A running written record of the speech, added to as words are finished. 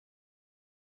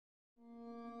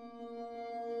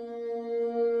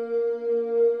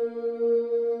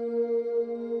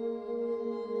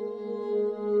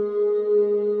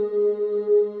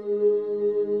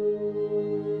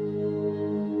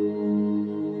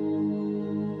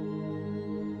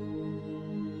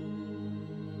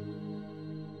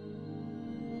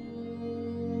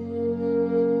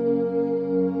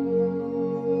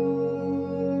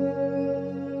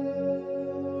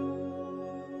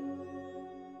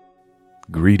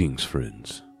Greetings,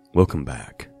 friends. Welcome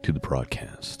back to the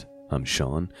podcast. I'm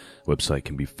Sean. Website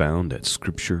can be found at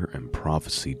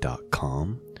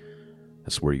scriptureandprophecy.com.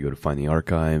 That's where you go to find the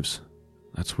archives.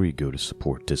 That's where you go to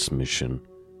support this mission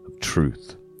of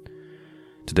truth.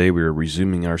 Today we are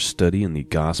resuming our study in the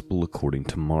Gospel according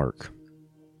to Mark.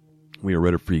 We are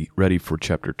ready for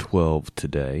chapter 12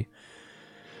 today.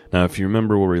 Now, if you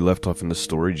remember where we left off in the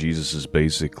story, Jesus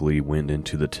basically went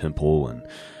into the temple and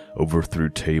overthrew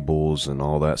tables and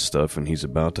all that stuff, and he's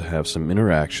about to have some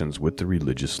interactions with the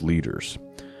religious leaders,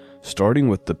 starting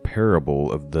with the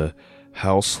parable of the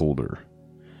householder,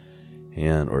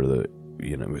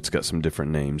 it's got some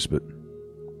different names, but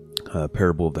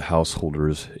parable of the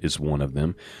householders is one of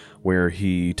them, where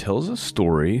he tells a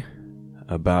story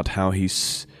about how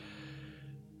he's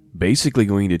basically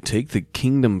going to take the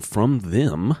kingdom from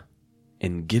them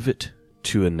and give it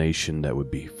to a nation that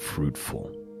would be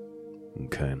fruitful.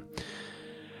 Okay.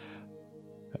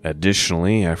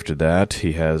 Additionally, after that,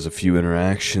 he has a few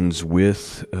interactions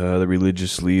with the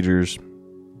religious leaders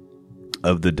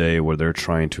of the day where they're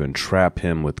trying to entrap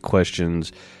him with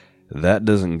questions. That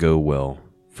doesn't go well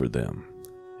for them.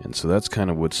 And so that's kind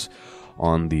of what's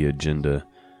on the agenda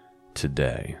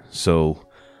today. So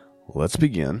let's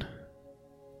begin.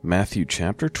 Mark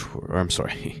chapter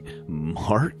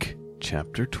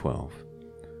 12.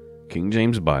 King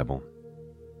James Bible.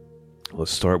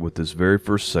 Let's start with this very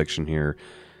first section here,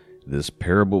 this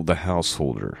parable of the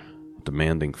householder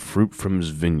demanding fruit from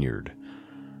his vineyard.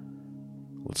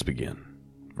 Let's begin.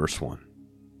 Verse 1.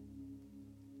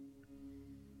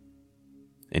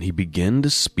 And he began to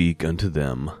speak unto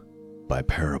them by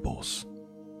parables.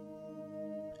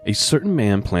 A certain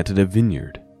man planted a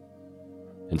vineyard,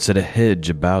 and set a hedge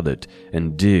about it,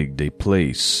 and digged a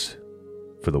place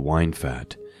for the wine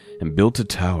fat, and built a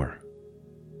tower.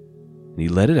 And he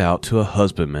let it out to a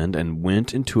husbandman, and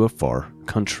went into a far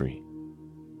country.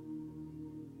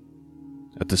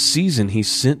 At the season he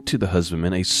sent to the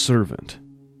husbandman a servant,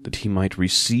 that he might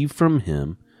receive from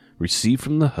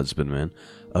the husbandman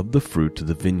of the fruit of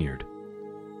the vineyard.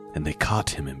 And they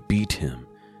caught him, and beat him,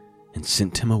 and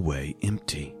sent him away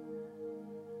empty.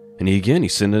 And he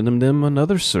sent unto them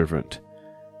another servant,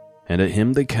 and at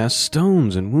him they cast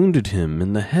stones, and wounded him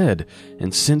in the head,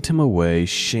 and sent him away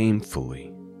shamefully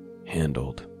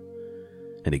handled.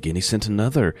 And again he sent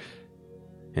another,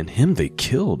 and him they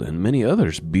killed, and many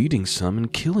others, beating some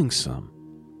and killing some.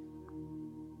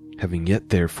 Having yet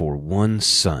therefore one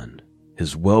son,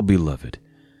 his well-beloved,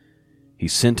 he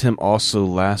sent him also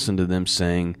last unto them,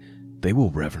 saying, They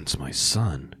will reverence my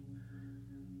son.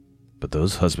 But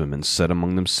those husbandmen said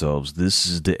among themselves, This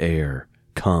is the heir.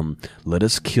 Come, let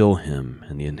us kill him,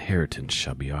 and the inheritance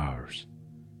shall be ours.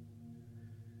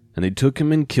 And they took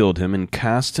him and killed him, and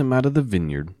cast him out of the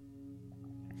vineyard.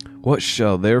 What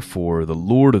shall therefore the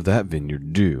Lord of that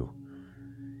vineyard do?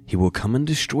 He will come and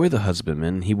destroy the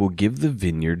husbandman, and he will give the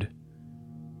vineyard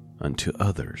unto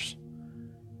others.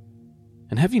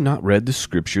 And have you not read the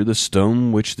scripture, The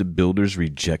stone which the builders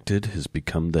rejected has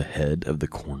become the head of the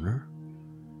corner?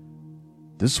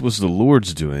 This was the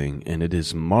Lord's doing, and it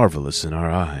is marvelous in our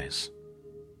eyes.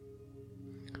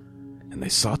 And they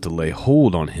sought to lay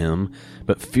hold on him,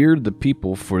 but feared the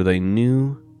people, for they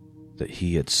knew that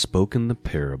he had spoken the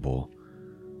parable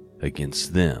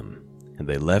against them. And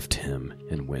they left him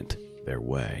and went their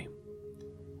way.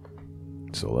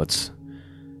 So let's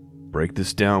break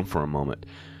this down for a moment.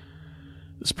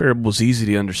 This parable is easy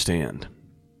to understand.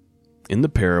 In the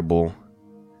parable,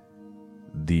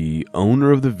 the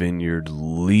owner of the vineyard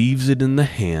leaves it in the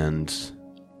hands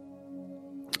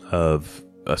of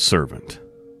a servant,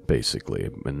 basically,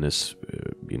 in this,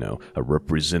 a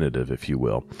representative, if you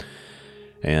will.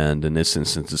 And in this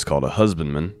instance, it's called a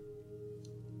husbandman.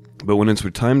 But when it's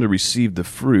time to receive the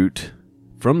fruit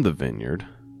from the vineyard,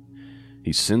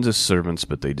 he sends his servants,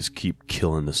 but they just keep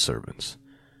killing the servants.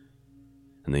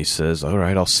 And he says, All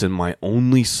right, I'll send my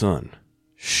only son.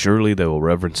 Surely they will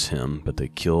reverence him, but they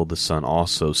kill the son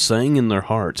also, saying in their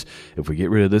hearts, If we get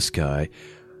rid of this guy,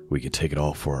 we can take it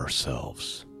all for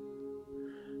ourselves.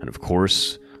 And of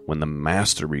course, when the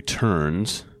master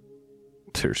returns,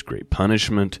 there's great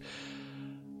punishment,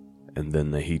 and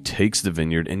then he takes the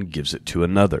vineyard and gives it to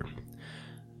another.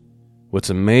 What's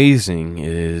amazing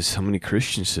is how many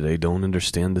Christians today don't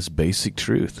understand this basic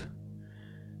truth,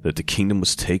 that the kingdom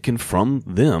was taken from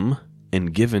them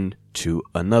and given to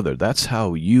another. That's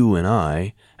how you and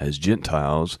I, as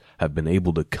Gentiles, have been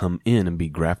able to come in and be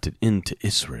grafted into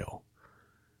Israel.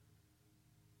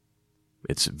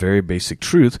 It's a very basic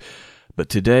truth, but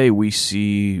today we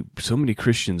see so many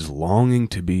Christians longing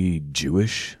to be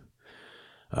Jewish,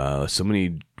 so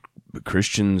many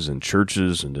Christians and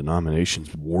churches and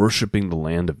denominations worshiping the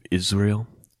land of Israel,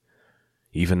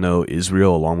 even though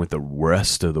Israel, along with the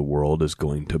rest of the world, is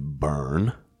going to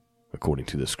burn, according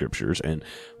to the scriptures. And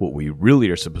what we really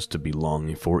are supposed to be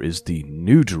longing for is the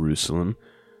new Jerusalem,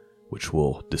 which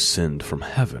will descend from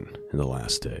heaven in the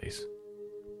last days.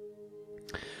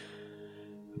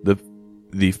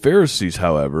 The Pharisees,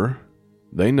 however,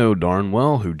 they know darn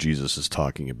well who Jesus is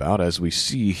talking about, as we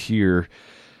see here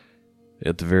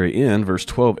at the very end, verse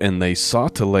 12, and they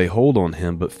sought to lay hold on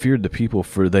him, but feared the people,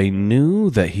 for they knew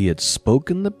that he had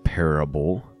spoken the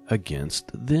parable against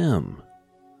them.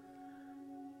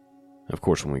 Of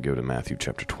course, when we go to Matthew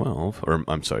chapter 21,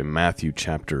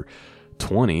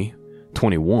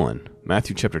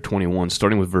 Matthew chapter 21,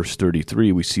 starting with verse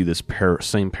 33, we see this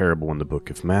same parable in the book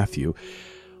of Matthew.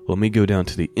 Let me go down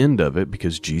to the end of it,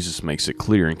 because Jesus makes it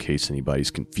clear in case anybody's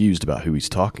confused about who he's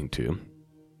talking to.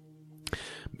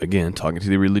 Again, talking to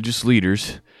the religious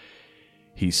leaders,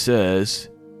 he says,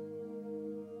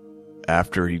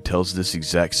 after he tells this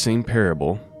exact same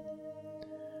parable,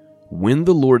 when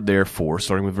the Lord therefore,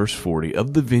 starting with verse 40,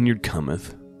 of the vineyard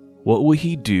cometh, what will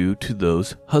he do to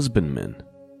those husbandmen?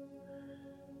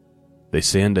 They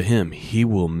say unto him, he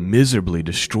will miserably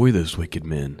destroy those wicked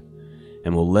men,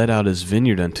 and will let out his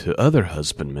vineyard unto other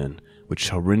husbandmen, which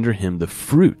shall render him the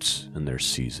fruits in their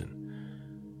season.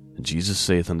 And Jesus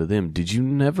saith unto them, did you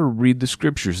never read the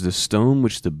scriptures? The stone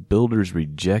which the builders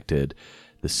rejected,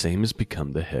 the same has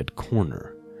become the head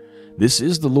corner. This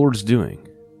is the Lord's doing,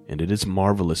 and it is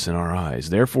marvelous in our eyes.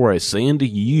 Therefore I say unto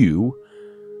you,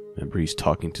 remember he's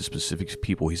talking to specific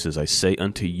people. He says, I say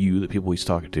unto you, the people he's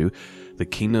talking to, the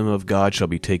kingdom of God shall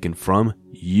be taken from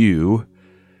you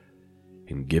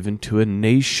and given to a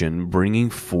nation bringing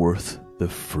forth the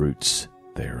fruits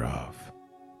thereof.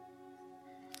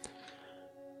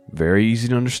 Very easy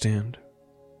to understand.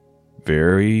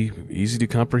 Very easy to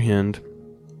comprehend.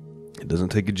 It doesn't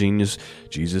take a genius.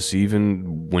 Jesus,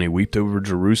 even when he wept over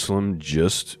Jerusalem,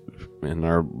 just in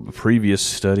our previous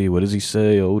study, what does he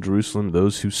say? O Jerusalem,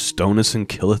 those who stone us and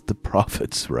killeth the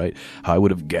prophets, right? I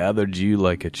would have gathered you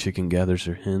like a chicken gathers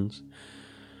her hens.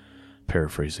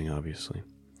 Paraphrasing, obviously.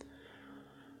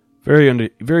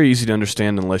 Very easy to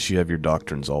understand unless you have your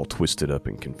doctrines all twisted up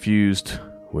and confused,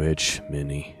 which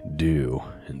many do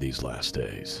in these last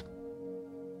days.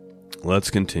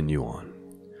 Let's continue on.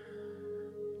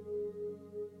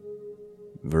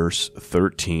 Verse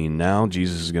 13. Now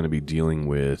Jesus is going to be dealing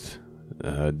with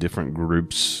different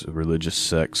groups, religious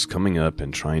sects coming up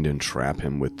and trying to entrap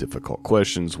him with difficult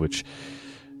questions, which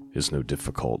is no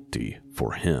difficulty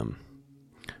for him.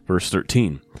 Verse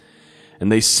 13.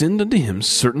 And they send unto him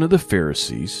certain of the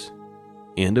Pharisees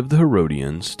and of the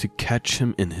Herodians to catch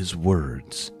him in his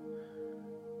words.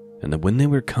 And that when they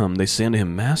were come, they say unto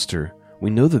him, Master, we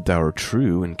know that thou art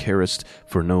true, and carest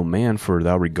for no man, for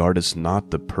thou regardest not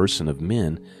the person of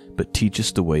men, but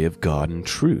teachest the way of God in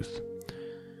truth.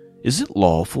 Is it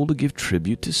lawful to give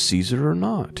tribute to Caesar or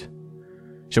not?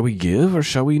 Shall we give or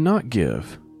shall we not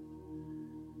give?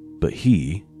 But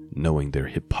he, knowing their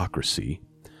hypocrisy,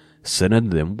 said unto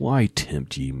them, Why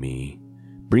tempt ye me?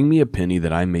 Bring me a penny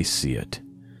that I may see it.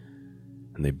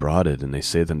 And they brought it, and they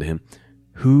said unto him,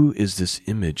 Who is this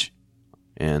image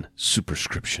and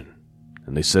superscription?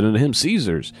 And they said unto him,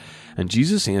 Caesar's. And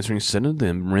Jesus answering said unto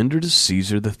them, Render to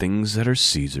Caesar the things that are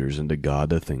Caesar's, and to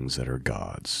God the things that are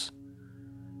God's.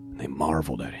 And they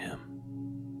marveled at him.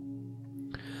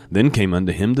 Then came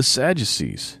unto him the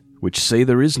Sadducees, which say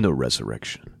there is no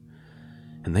resurrection.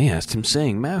 And they asked him,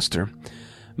 saying, Master,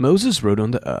 Moses wrote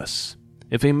unto us,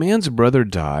 If a man's brother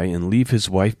die, and leave his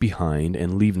wife behind,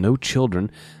 and leave no children,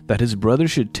 that his brother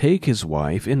should take his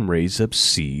wife, and raise up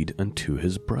seed unto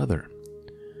his brother.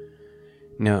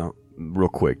 Now, real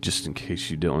quick, just in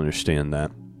case you don't understand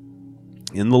that,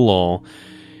 in the law,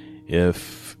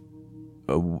 if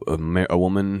a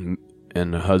woman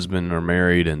and a husband are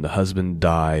married, and the husband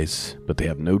dies, but they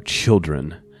have no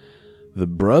children, the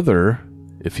brother,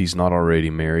 if he's not already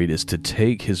married, is to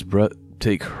take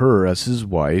her as his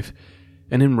wife,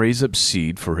 and then raise up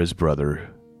seed for his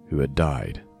brother who had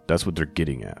died. That's what they're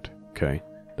getting at, okay?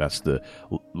 That's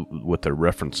what they're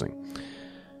referencing.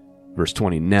 Verse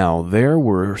 20, Now there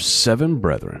were 7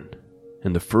 brethren,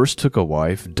 and the first took a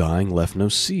wife, dying left no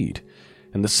seed.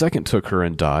 And the second took her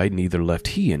and died, neither left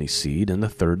he any seed, and the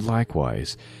third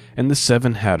likewise. And the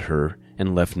 7 had her,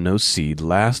 and left no seed.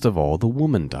 Last of all the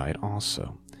woman died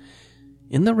also.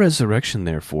 In the resurrection,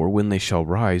 therefore, when they shall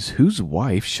rise, whose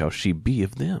wife shall she be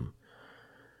of them?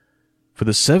 For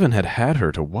the 7 had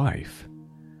her to wife.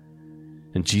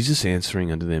 And Jesus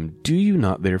answering unto them, Do you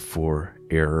not therefore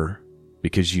err,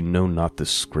 because you know not the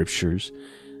Scriptures,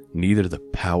 neither the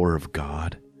power of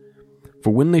God? For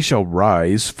when they shall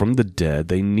rise from the dead,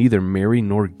 they neither marry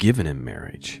nor given in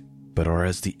marriage, but are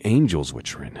as the angels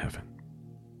which are in heaven.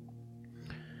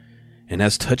 And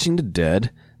as touching the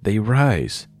dead, they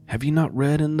rise. Have ye not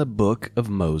read in the book of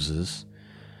Moses,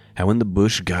 how in the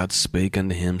bush God spake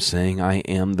unto him, saying, I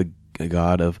am the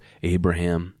God of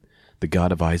Abraham, the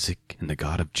God of Isaac, and the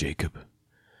God of Jacob?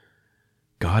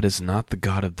 God is not the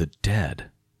God of the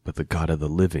dead, but the God of the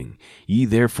living. Ye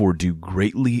therefore do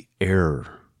greatly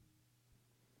err.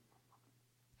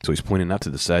 So he's pointing out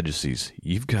to the Sadducees,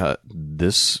 you've got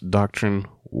this doctrine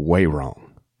way wrong.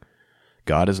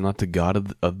 God is not the God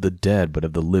of the dead, but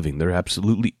of the living. There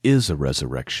absolutely is a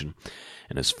resurrection.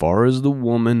 And as far as the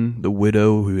woman, the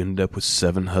widow who ended up with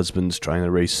 7 husbands trying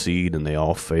to raise seed and they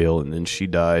all fail and then she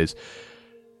dies,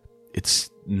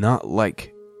 it's not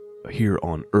like here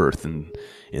on earth. And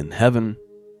in heaven,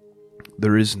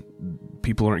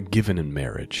 people aren't given in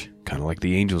marriage, kind of like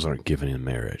the angels aren't given in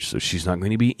marriage. So she's not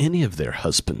going to be any of their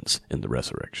husbands in the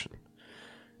resurrection,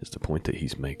 is the point that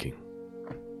he's making.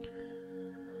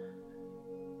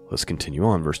 Let's continue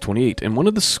on, verse 28. And one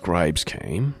of the scribes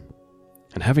came,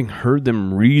 and having heard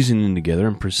them reasoning together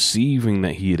and perceiving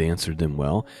that he had answered them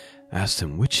well, asked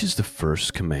him, which is the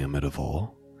first commandment of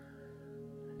all?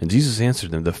 And Jesus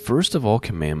answered them, the first of all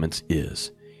commandments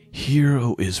is, Hear,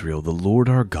 O Israel, the Lord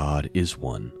our God is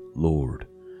one Lord.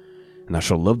 And thou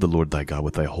shalt love the Lord thy God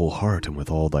with thy whole heart, and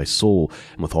with all thy soul,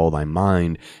 and with all thy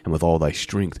mind, and with all thy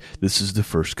strength. This is the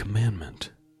first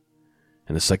commandment.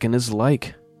 And the second is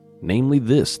like, namely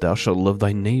this, thou shalt love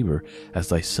thy neighbor as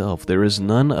thyself. There is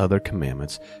none other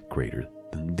commandments greater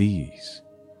than these.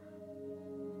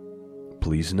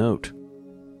 Please note,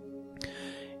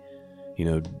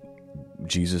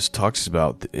 Jesus talks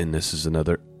about, and this is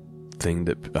another thing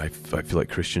that I feel like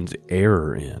Christians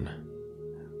err in.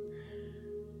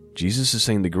 Jesus is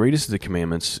saying the greatest of the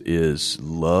commandments is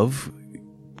love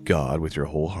God with your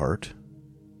whole heart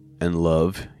and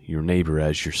love your neighbor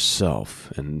as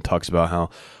yourself, and talks about how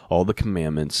all the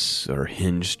commandments are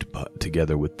hinged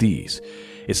together with these.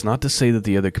 It's not to say that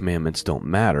the other commandments don't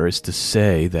matter. It's to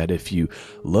say that if you're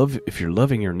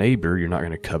loving your neighbor, you're not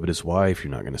going to covet his wife,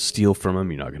 you're not going to steal from him,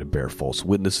 you're not going to bear false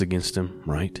witness against him,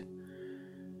 right?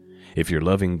 If you're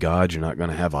loving God, you're not going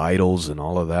to have idols and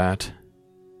all of that.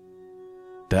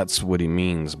 That's what he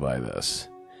means by this.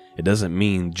 It doesn't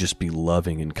mean just be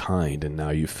loving and kind and now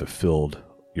you're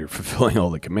fulfilling all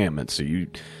the commandments. So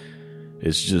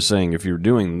it's just saying if you're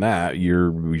doing that,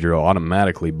 you're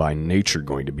automatically by nature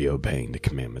going to be obeying the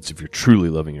commandments if you're truly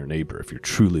loving your neighbor, if you're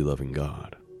truly loving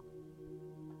God.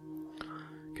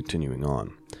 Continuing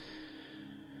on.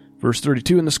 Verse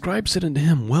 32, And the scribe said unto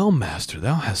him, Well, master,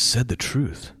 thou hast said the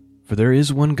truth. For there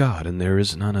is one God, and there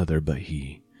is none other but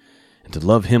he. And to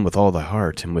love him with all thy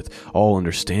heart, and with all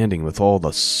understanding, with all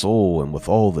the soul, and with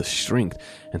all the strength,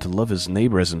 and to love his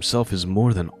neighbor as himself is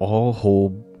more than all whole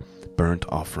burnt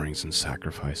offerings and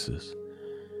sacrifices.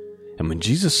 And when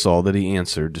Jesus saw that he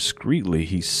answered discreetly,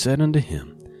 he said unto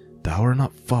him, Thou art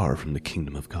not far from the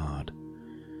kingdom of God.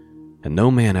 And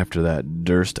no man after that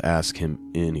durst ask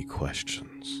him any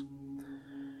questions.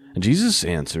 And Jesus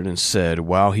answered and said,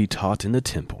 while he taught in the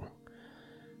temple,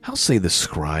 How say the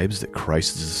scribes that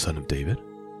Christ is the son of David?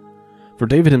 For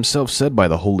David himself said by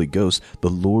the Holy Ghost, The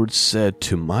Lord said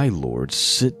to my Lord,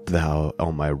 Sit thou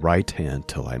on my right hand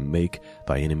till I make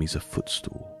thy enemies a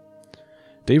footstool.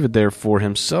 David therefore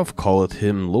himself calleth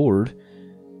him Lord.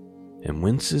 And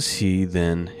whence is he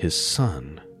then his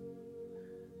son?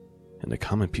 And the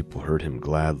common people heard him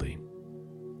gladly.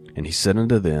 And he said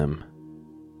unto them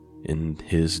in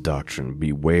his doctrine,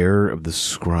 Beware of the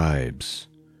scribes,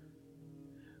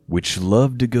 which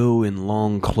love to go in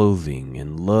long clothing,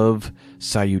 and love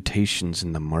salutations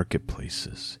in the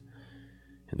marketplaces,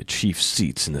 and the chief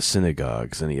seats in the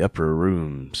synagogues, and the upper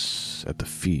rooms at the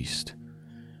feast,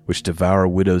 which devour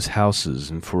widows' houses,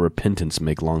 and for repentance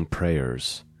make long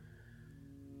prayers.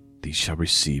 These shall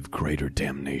receive greater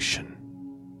damnation.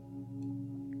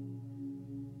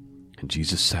 And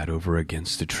Jesus sat over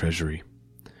against the treasury.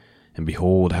 And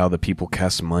behold, how the people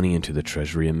cast money into the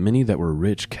treasury, and many that were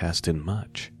rich cast in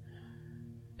much.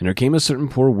 And there came a certain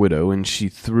poor widow, and she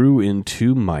threw in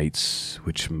 2 mites,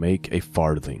 which make a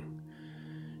farthing.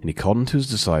 And he called unto his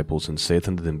disciples, and saith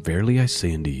unto them, Verily I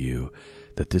say unto you,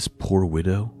 that this poor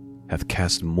widow hath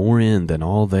cast more in than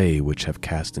all they which have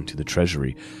cast into the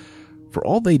treasury. For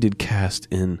all they did cast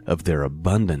in of their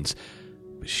abundance,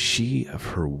 but she of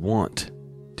her want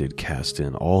did cast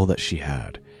in all that she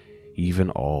had, even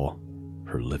all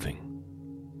her living.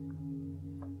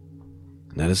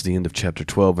 And that is the end of chapter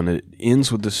 12, and it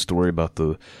ends with this story about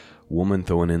the woman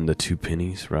throwing in the 2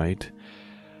 pennies, right?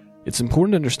 It's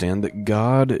important to understand that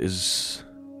God is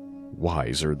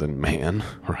wiser than man,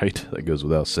 right? That goes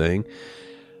without saying.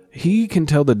 He can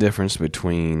tell the difference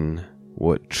between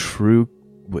what's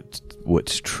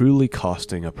truly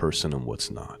costing a person and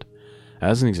what's not.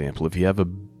 As an example, if you have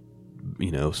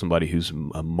somebody who's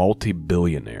a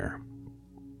multi-billionaire,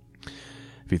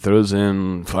 if he throws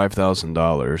in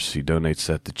 $5,000, he donates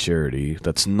that to charity,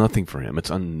 that's nothing for him.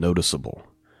 It's unnoticeable.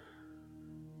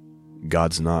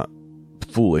 God's not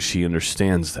foolish. He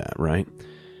understands that, right?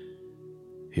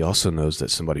 He also knows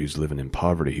that somebody who's living in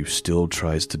poverty who still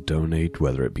tries to donate,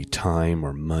 whether it be time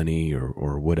or money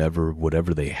or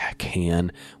whatever they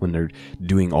can, when they're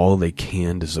doing all they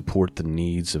can to support the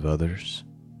needs of others,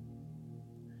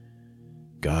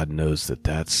 God knows that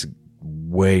that's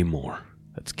way more.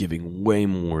 That's giving way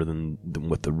more than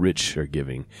what the rich are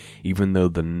giving. Even though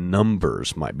the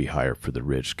numbers might be higher for the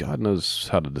rich, God knows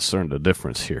how to discern the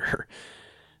difference here.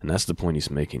 And that's the point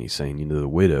he's making. He's saying, the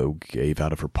widow gave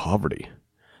out of her poverty.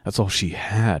 That's all she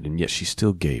had, and yet she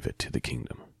still gave it to the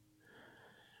kingdom.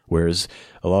 Whereas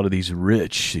a lot of these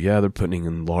rich, they're putting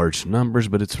in large numbers,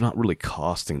 but it's not really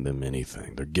costing them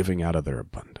anything. They're giving out of their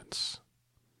abundance.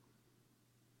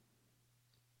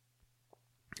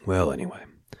 Well, anyway,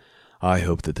 I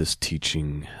hope that this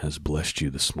teaching has blessed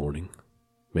you this morning.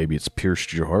 Maybe it's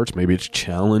pierced your hearts. Maybe it's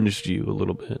challenged you a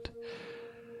little bit.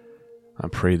 I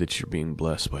pray that you're being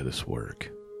blessed by this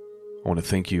work. I want to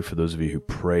thank you for those of you who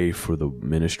pray for the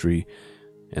ministry.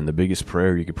 And the biggest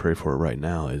prayer you could pray for it right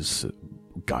now is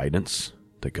guidance,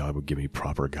 that God would give me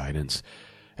proper guidance.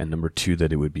 And number 2,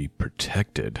 that it would be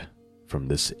protected from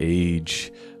this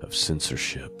age of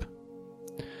censorship.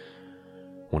 I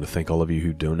want to thank all of you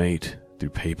who donate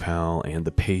through PayPal and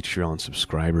the Patreon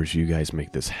subscribers. You guys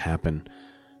make this happen.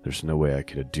 There's no way I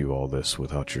could do all this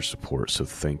without your support. So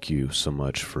thank you so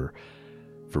much for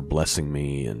blessing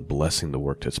me and blessing the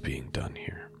work that's being done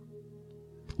here.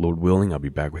 Lord willing, I'll be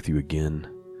back with you again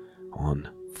on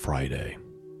Friday.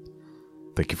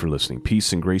 Thank you for listening.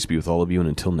 Peace and grace be with all of you, and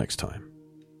until next time,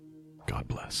 God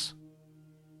bless.